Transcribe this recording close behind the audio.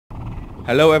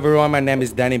Hello everyone, my name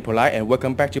is Danny Polite and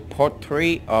welcome back to part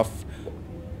 3 of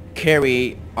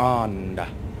Carry On.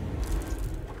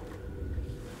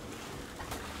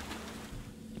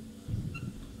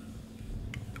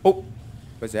 Oh,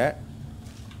 what's that?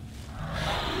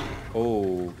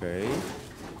 Okay.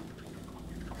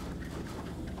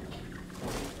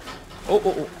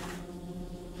 Oh.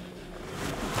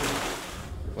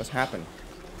 What's happened?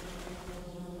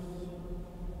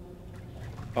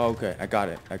 Okay, I got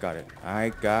it. I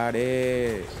got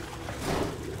it.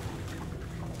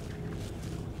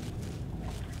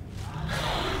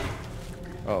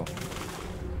 Oh.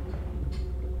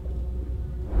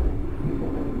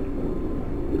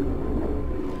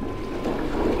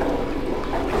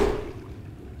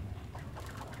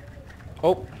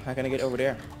 Oh, how can I get over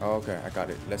there? Oh, okay, I got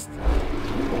it. Let's...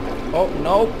 Oh,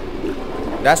 no!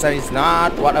 That is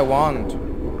not what I want.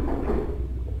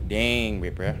 Dang,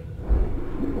 Ripper.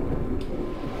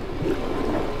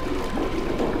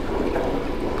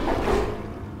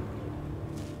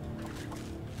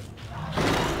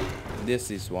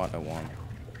 This is what I want.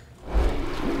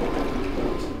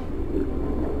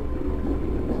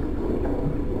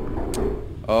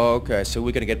 Okay, so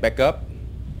we're gonna get back up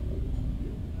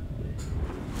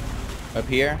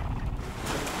here,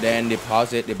 then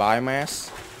deposit the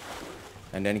biomass,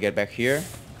 and then get back here.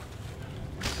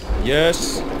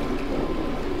 Yes.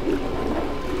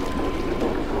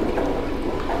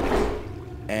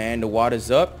 And the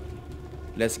water's up.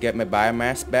 Let's get my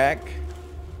biomass back.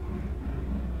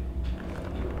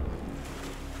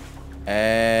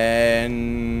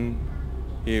 And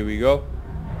here we go.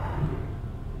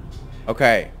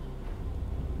 Okay.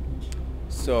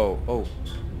 So, oh.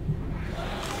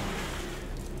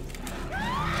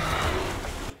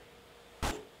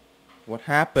 What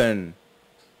happened?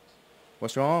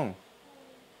 What's wrong?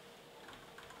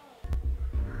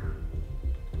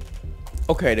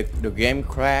 Okay, the game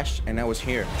crashed and I was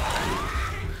here.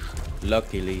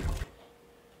 Luckily.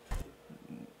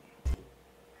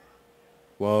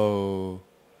 Whoa.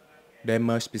 There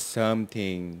must be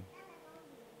something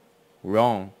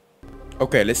wrong.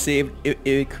 Okay, let's see if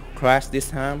it crashed this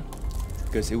time.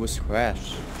 Because it was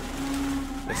crashed.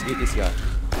 Let's eat this guy.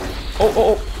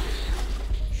 Oh.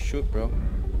 Shoot, bro.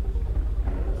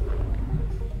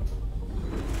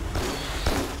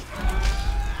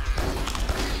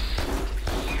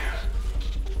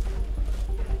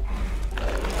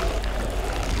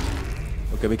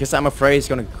 Okay, because I'm afraid it's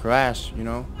gonna crash, you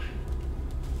know.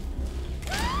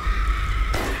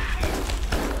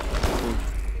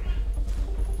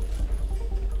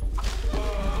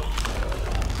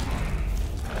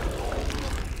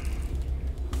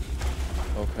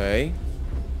 Okay.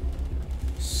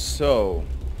 So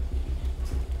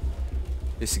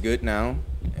it's good now,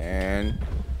 and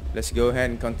let's go ahead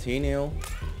and continue.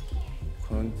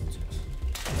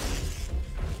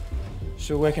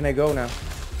 So where can I go now?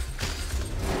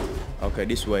 Okay,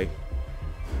 this way.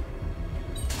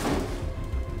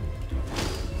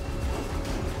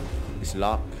 It's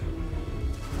locked.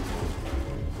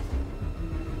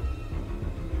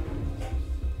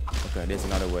 Okay, there's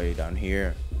another way down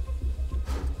here.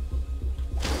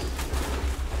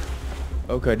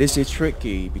 Okay, this is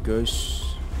tricky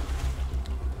because...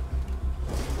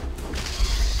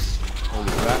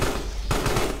 Holy crap.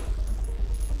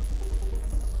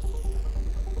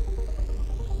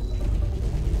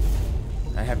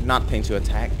 I have nothing to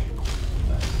attack.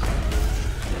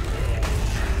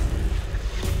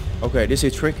 Okay, this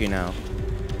is tricky now.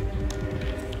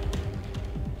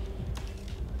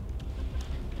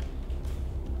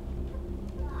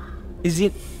 Is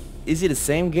it the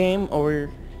same game or...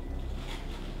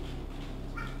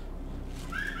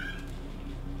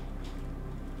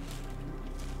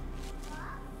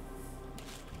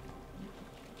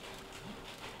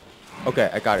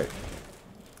 Okay, I got it.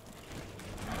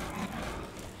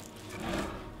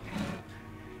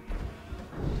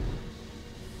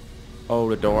 Oh,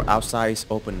 the door outside is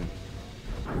open.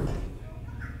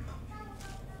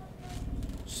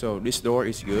 So this door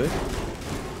is good.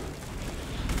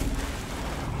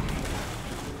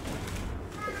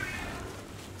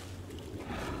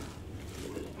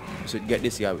 Should get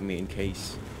this guy with me in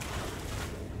case.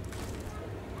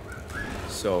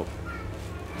 So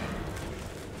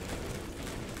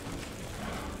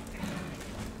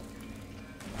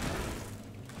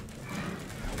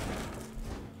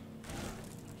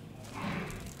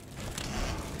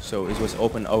it was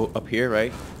open up here,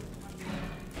 right?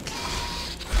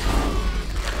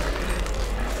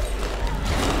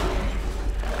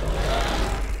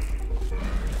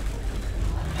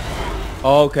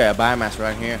 Okay, a biomass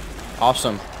right here.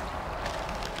 Awesome.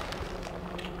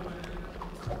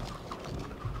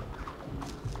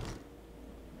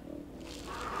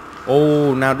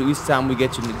 Oh, now this time we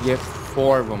get to get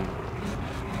 4 of them.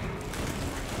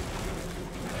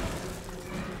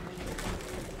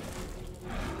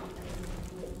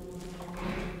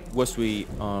 What's we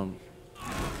oh,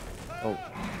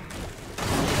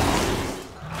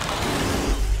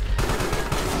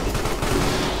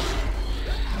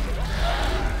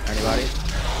 anybody?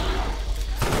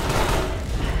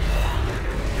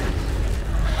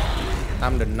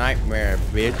 I'm the nightmare,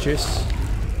 bitches.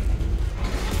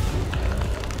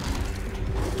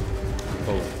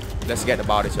 Oh, let's get the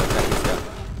body to attack this guy.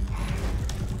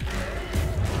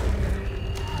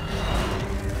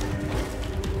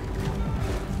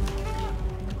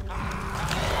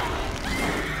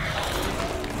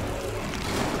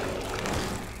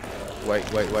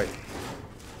 Wait.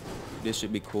 This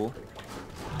should be cool.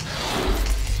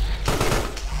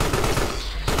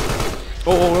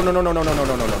 Oh, no.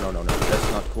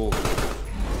 That's not cool.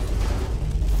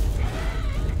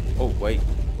 Oh, wait.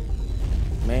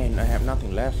 Man, I have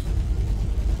nothing left.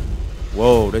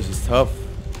 Whoa, this is tough.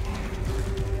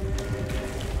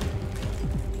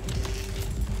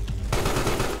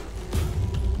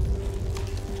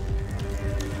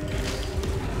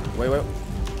 Wait.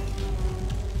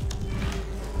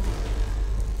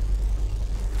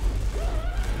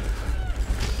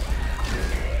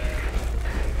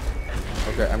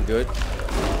 Okay, I'm good.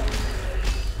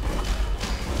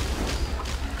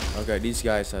 Okay, these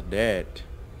guys are dead.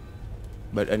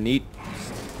 But I need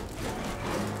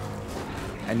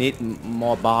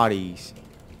more bodies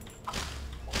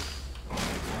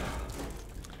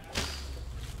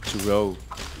to roll.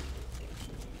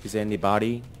 Is there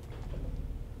anybody?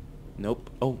 Nope.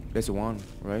 Oh, there's one,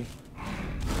 right?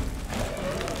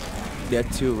 There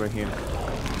are 2 right here.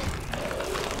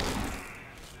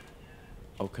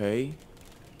 Okay.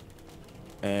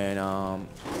 And I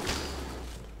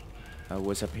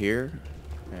was up here,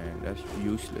 and that's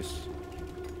useless.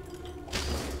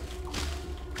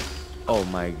 Oh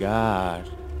my god.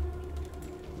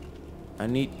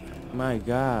 My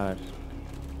god.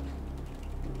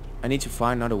 I need to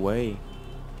find another way.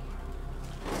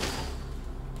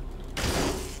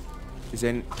 There's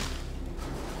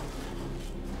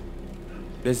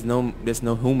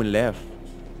no human left.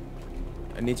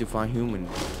 I need to find human.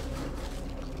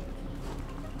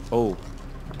 Oh.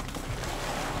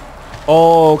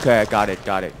 Oh, okay, got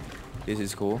it. This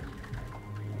is cool.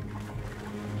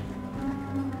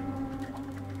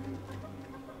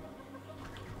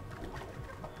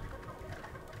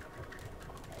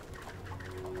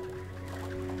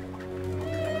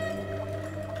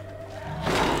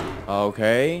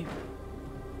 Okay.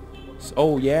 So,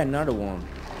 oh yeah, another one.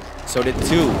 So the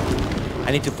 2.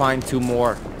 I need to find 2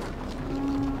 more.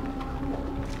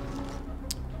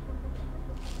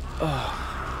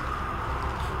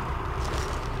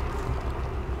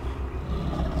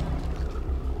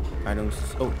 I don't.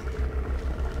 Oh.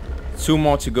 2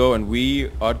 more to go and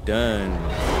we are done.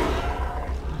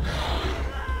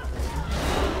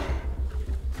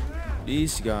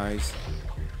 These guys.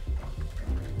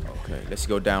 Okay, let's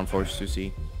go down first to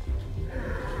see.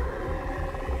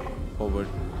 Over.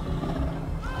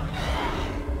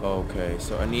 Okay,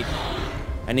 so I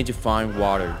need to find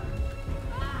water.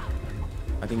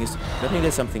 I think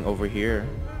there's something over here.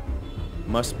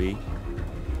 Must be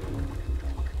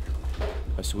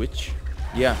a switch.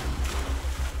 Yeah.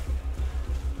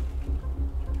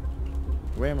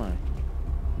 Where am I?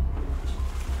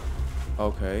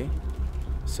 Okay.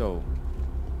 So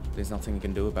there's nothing you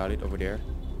can do about it over there.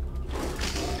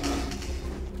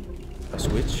 A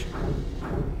switch.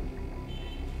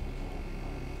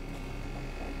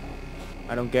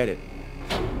 I don't get it.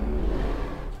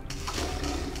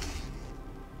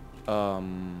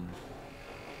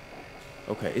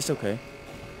 Okay, it's okay.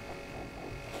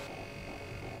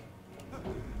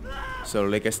 So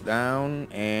leg us down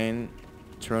and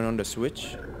turn on the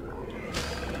switch.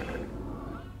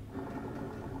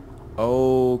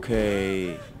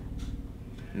 Okay.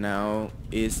 Now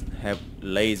is have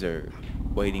laser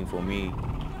waiting for me.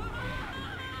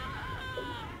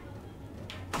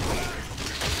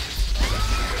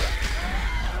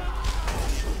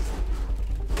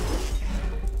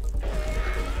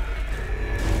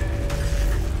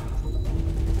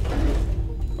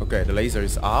 Okay, the laser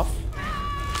is off.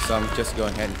 So I'm just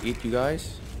going ahead and eat you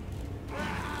guys.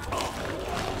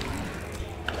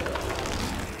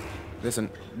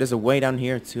 There's a way down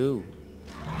here too.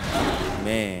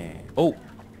 Man. Oh.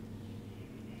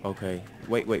 Okay.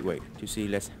 Wait. You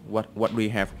see, what do we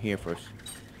have here first?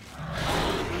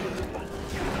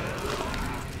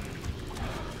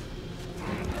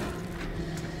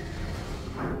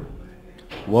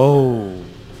 Whoa.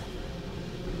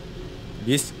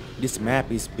 This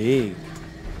map is big.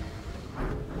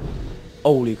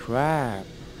 Holy crap.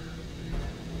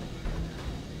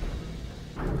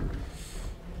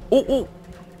 Oh, oh.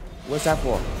 What's that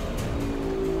for?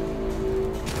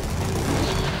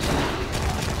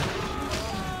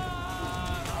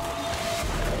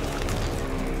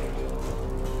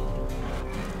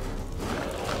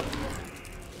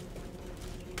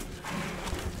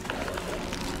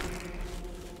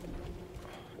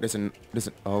 There's an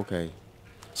okay.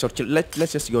 So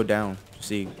let's just go down to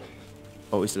see.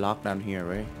 Oh, it's locked down here,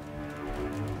 right?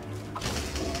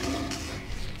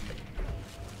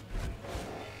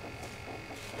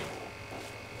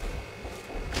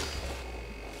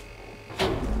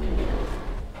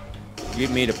 Give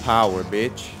me the power,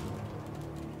 bitch.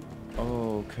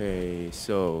 Okay,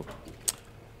 so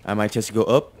I might just go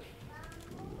up.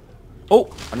 Oh,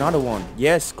 another one.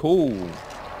 Yes, cool.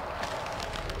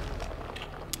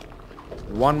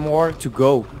 One more to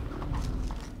go.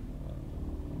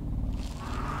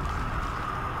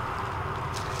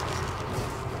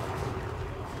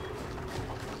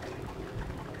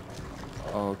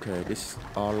 Okay, this is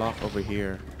all locked over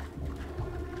here.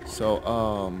 So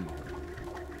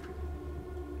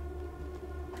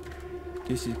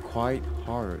this is quite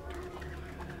hard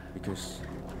because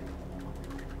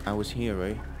I was here,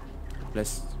 right?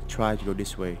 Let's try to go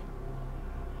this way.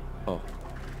 Oh.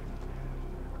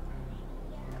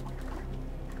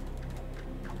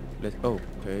 Let's, oh,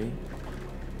 okay.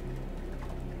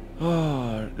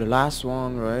 Oh, the last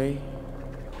one, right?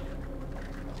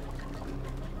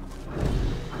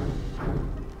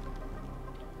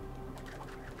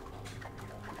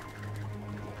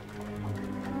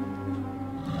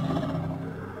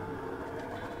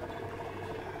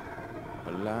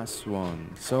 The last one.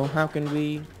 So how can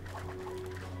we...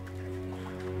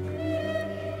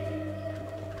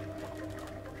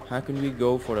 How can we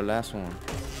go for the last one?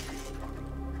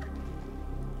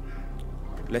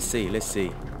 Let's see, let's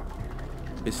see.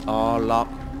 It's all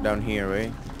locked down here,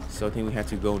 right? So I think we have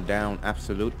to go down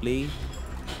absolutely.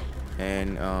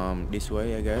 And this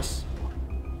way, I guess.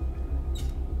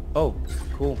 Oh,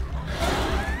 cool.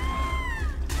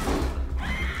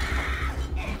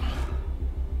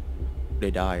 They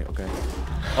die, okay.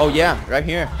 Oh yeah, right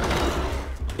here.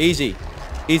 Easy.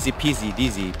 Easy peasy,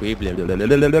 easy.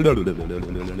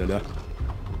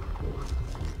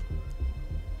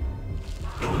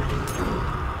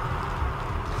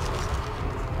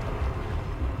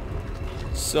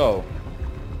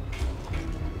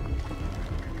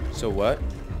 So what?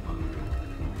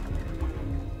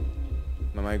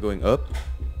 Am I going up?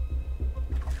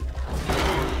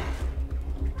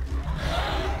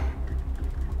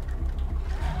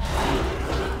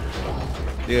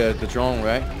 Yeah, the drone,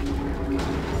 right?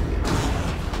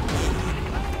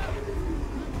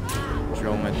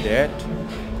 Drone at that.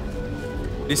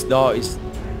 This door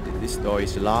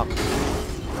is locked.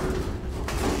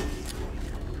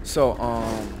 So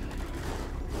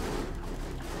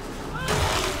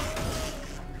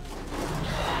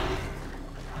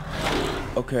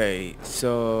okay,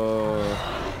 so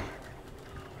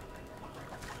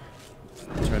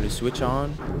turn the switch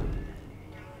on.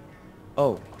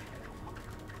 Oh.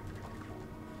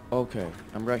 Okay,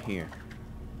 I'm right here.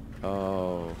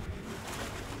 Oh.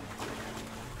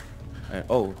 And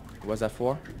oh, what's that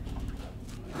for?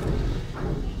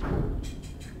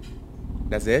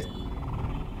 That's it?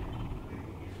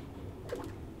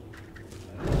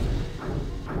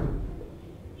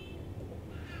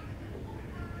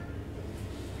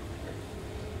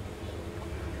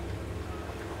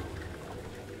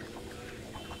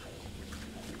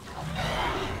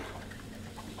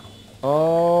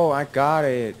 Oh, I got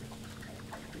it.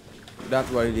 That's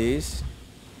what it is.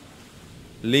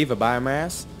 Leave a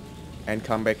biomass and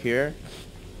come back here.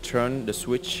 Turn the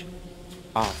switch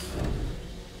off.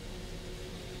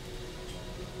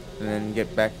 And then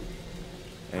get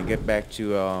back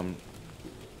to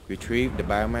retrieve the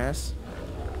biomass.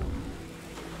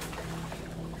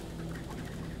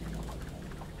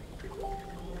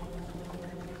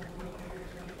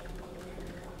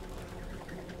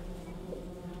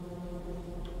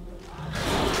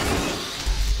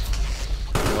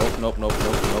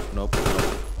 Nope.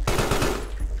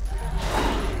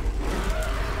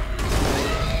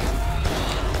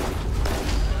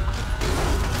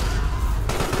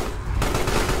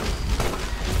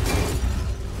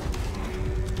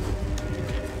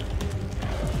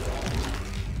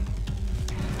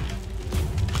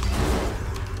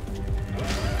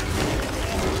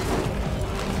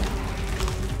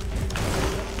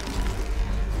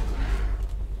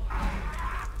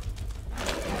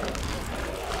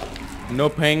 No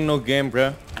pain, no game,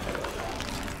 bruh.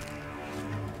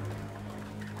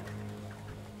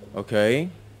 Okay.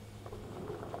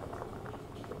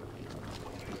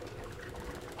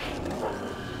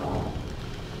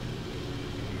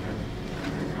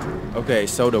 Okay,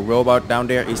 so the robot down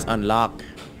there is unlocked.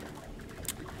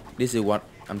 This is what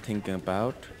I'm thinking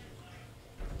about.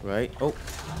 Right? Oh.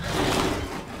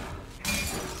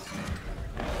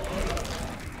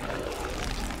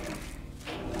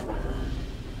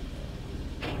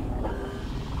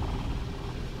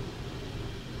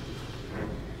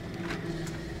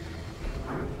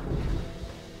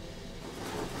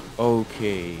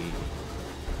 Okay.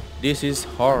 This is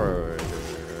hard.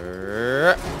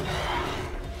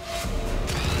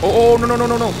 Oh, no, no, no,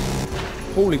 no, no.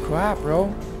 Holy crap,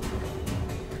 bro.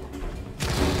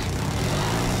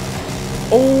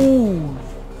 Oh.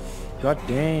 God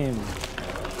damn.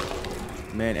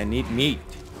 Man, I need meat.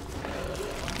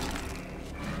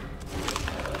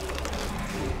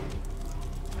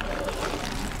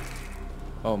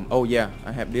 Oh yeah,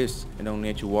 I have this. I don't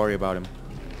need to worry about him.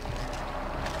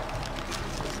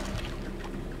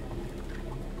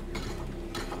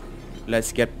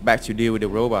 Let's get back to deal with the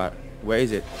robot. Where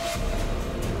is it?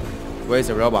 Where is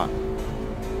the robot?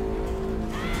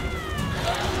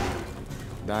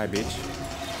 Die, bitch.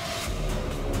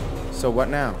 So what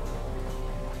now?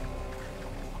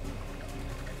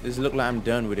 This look like I'm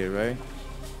done with it, right?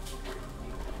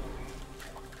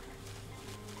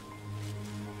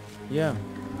 Yeah.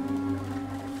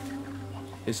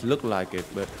 It's look like it,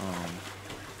 but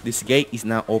this gate is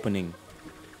now opening.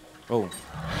 Oh.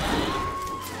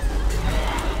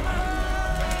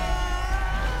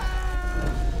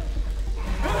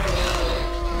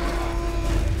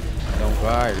 Don't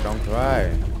cry, don't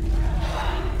cry.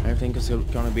 Everything is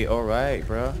gonna be alright,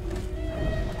 bro.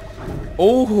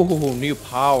 Oh, new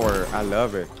power. I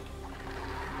love it.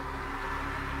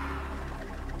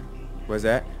 What's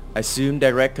that? Assume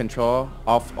direct control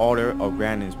of other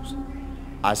organisms.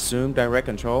 Assume direct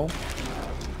control.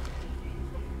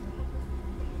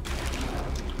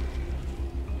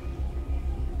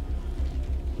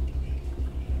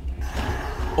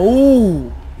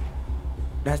 Oh,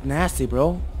 that's nasty,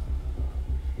 bro.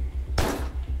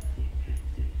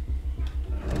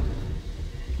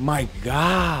 My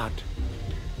God.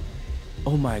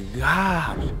 Oh my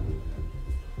God.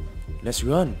 Let's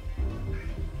run.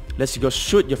 Let's go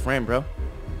shoot your friend, bro.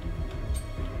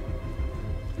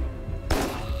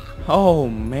 Oh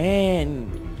man.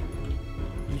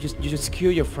 You just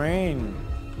kill your friend.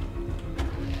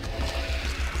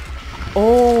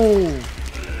 Oh.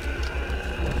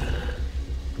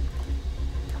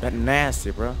 That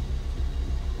nasty, bro.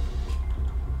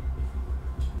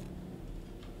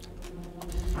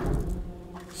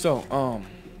 So,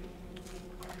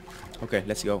 okay,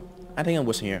 let's go. I think I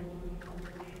was here.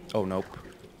 Oh, nope.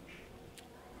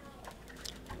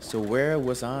 So where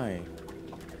was I?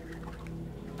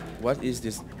 What is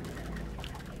this?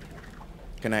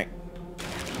 Connect.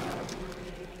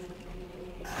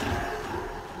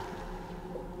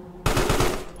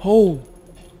 Oh!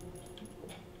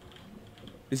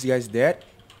 This guy's dead?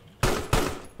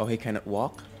 Oh, he cannot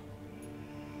walk?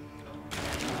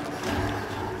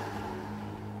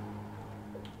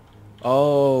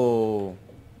 Oh,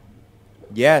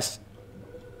 yes.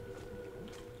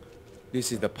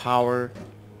 This is the power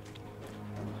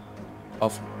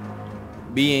of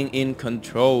being in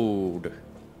control.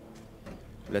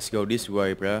 Let's go this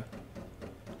way, bruh.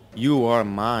 You are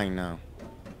mine now.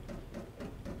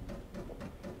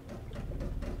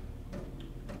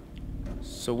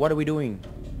 So what are we doing?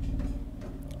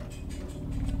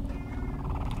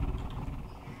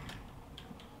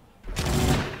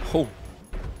 Oh.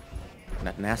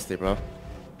 Not nasty, bro.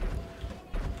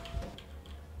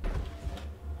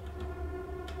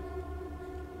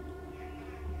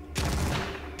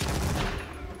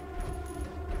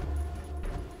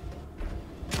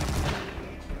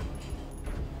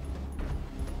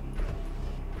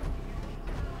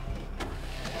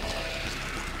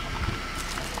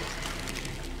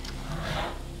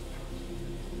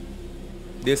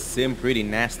 This seems pretty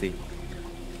nasty.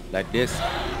 Like this.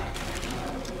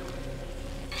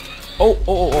 Oh,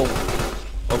 oh, oh,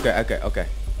 oh. Okay, okay, okay.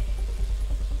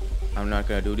 I'm not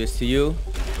gonna do this to you.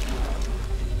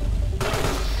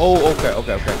 Oh, okay,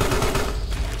 okay, okay.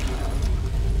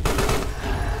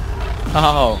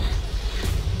 Oh.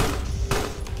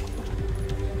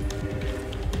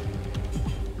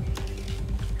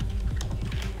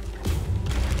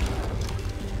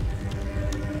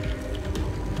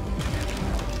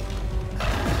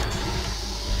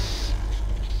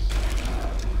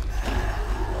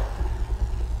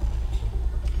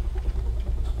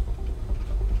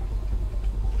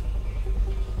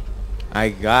 I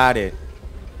got it.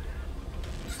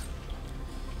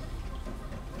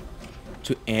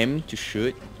 to aim, to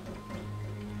shoot.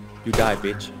 You die,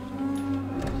 bitch.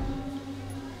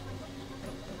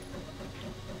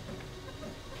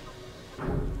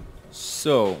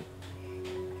 So,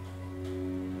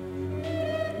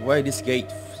 where this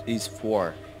gate is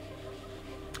for?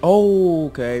 Oh,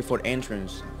 okay, for the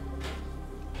entrance.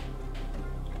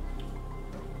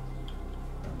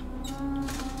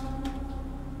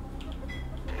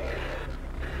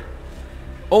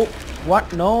 Oh,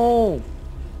 what? No.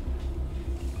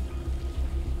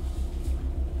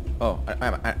 Oh,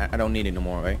 I don't need it no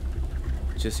more, right?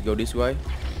 Just go this way.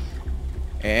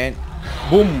 And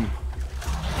boom.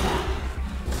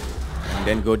 And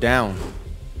then go down.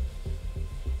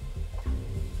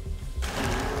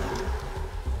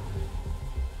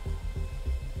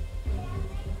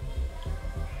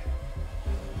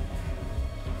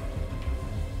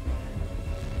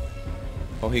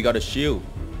 Oh, he got a shield.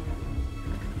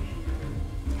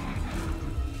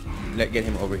 Let's get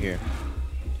him over here.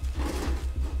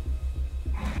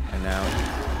 And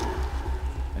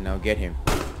now get him.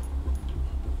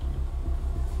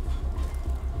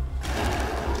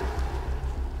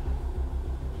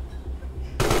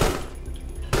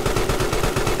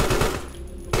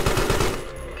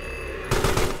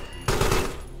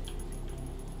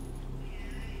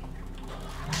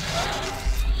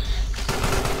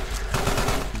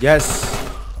 Yes,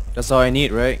 that's all I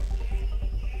need, right?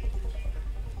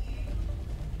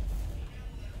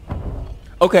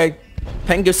 Okay,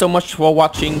 thank you so much for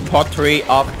watching part 3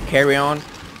 of Carrion,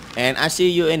 and I see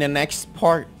you in the next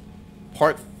part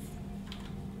 4.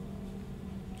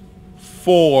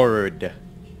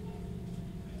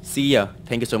 See ya.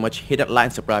 Thank you so much. Hit that like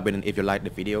and subscribe button if you like the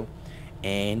video,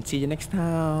 and see you next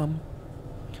time.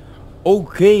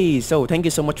 Okay, so thank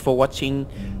you so much for watching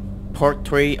part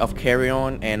 3 of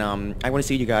Carrion, and I want to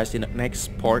see you guys in the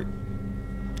next part.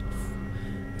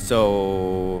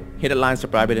 So hit the like,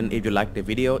 subscribe button if you like the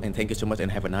video, and thank you so much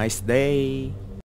and have a nice day.